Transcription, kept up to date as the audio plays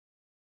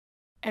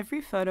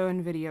Every photo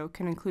and video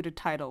can include a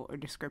title or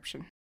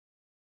description.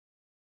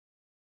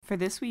 For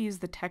this, we use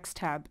the Text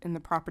tab in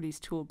the Properties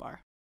toolbar.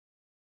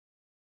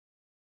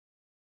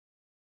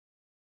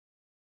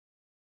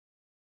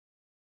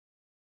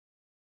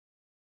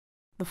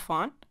 The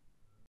font,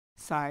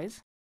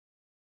 size,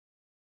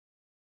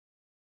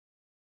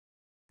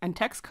 and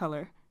text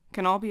color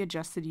can all be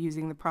adjusted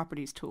using the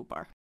Properties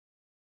toolbar.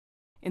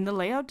 In the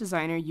Layout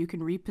Designer, you can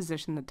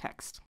reposition the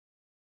text.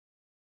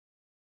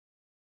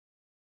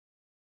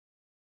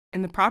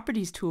 In the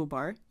Properties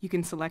toolbar, you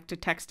can select a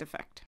text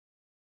effect.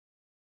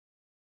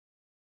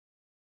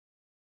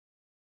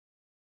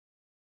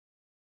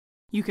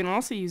 You can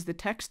also use the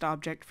text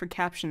object for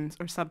captions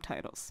or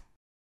subtitles.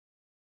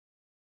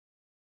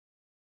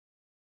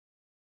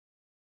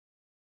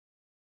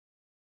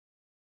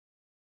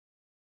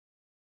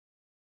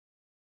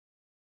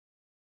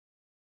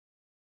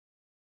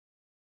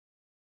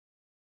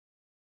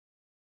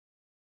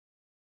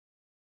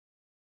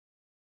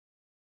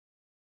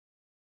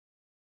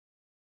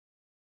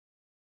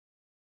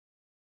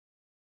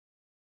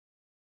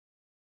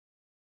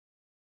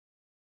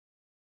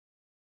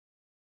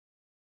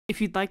 If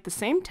you'd like the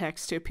same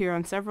text to appear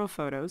on several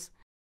photos,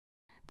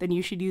 then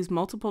you should use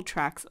multiple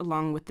tracks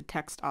along with the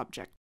text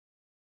object.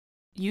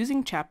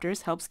 Using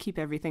chapters helps keep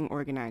everything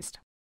organized.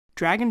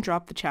 Drag and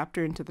drop the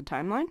chapter into the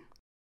timeline,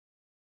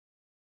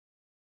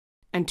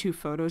 and two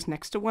photos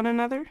next to one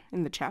another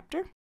in the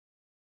chapter.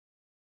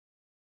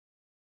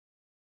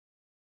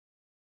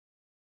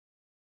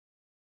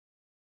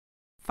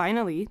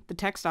 Finally, the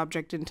text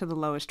object into the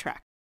lowest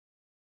track.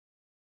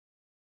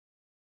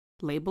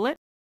 Label it,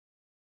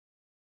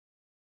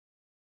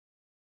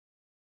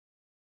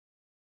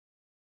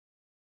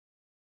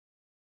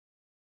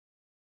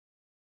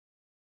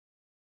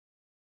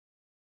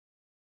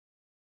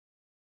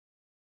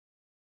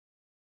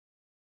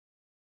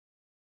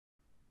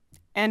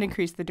 and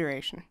increase the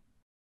duration.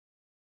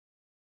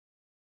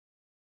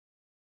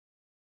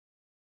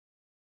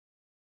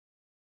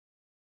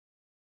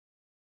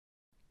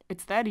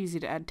 It's that easy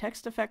to add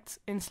text effects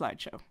in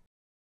SlideShow.